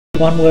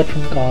one word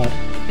from God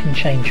can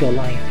change your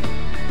life.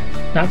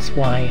 That's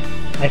why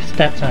I've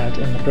stepped out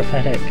in the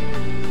prophetic.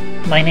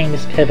 My name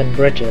is Kevin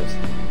Bridges,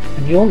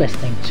 and you're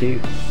listening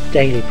to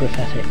Daily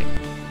Prophetic.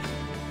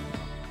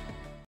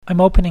 I'm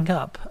opening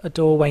up a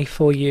doorway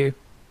for you.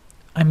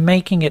 I'm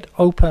making it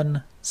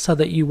open so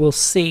that you will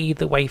see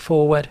the way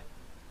forward.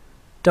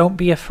 Don't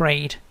be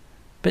afraid,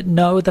 but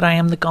know that I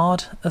am the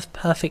God of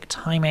perfect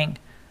timing.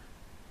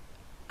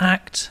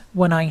 Act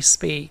when I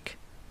speak.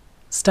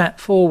 Step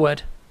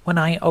forward when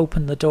I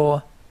open the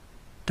door.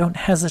 Don't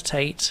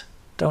hesitate,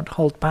 don't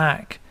hold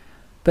back,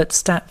 but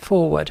step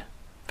forward,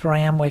 for I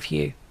am with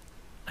you.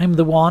 I am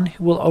the one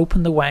who will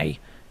open the way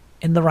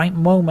in the right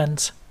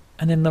moment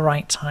and in the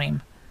right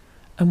time.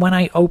 And when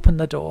I open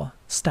the door,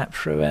 step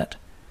through it.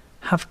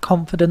 Have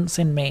confidence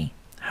in me.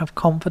 Have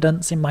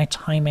confidence in my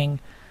timing.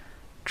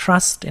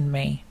 Trust in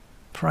me,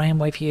 for I am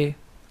with you.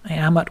 I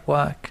am at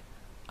work.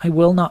 I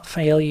will not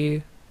fail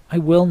you. I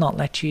will not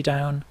let you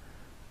down.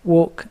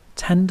 Walk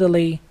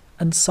tenderly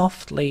and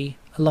softly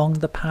along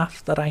the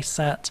path that I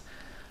set,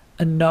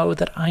 and know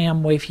that I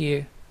am with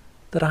you,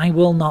 that I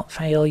will not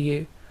fail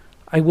you.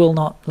 I will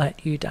not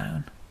let you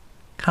down.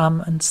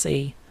 Come and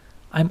see.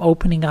 I'm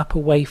opening up a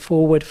way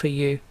forward for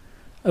you,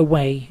 a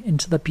way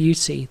into the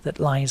beauty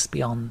that lies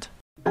beyond.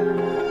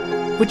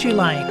 Would you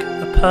like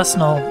a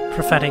personal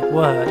prophetic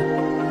word?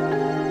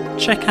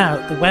 Check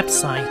out the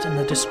website in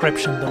the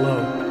description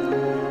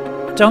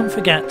below. Don't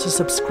forget to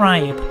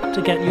subscribe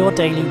to get your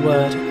daily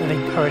word of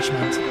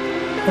encouragement.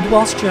 And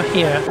whilst you're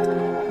here,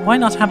 why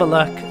not have a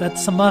look at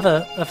some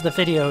other of the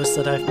videos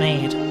that I've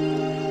made?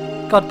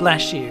 God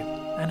bless you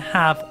and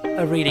have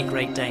a really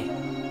great day.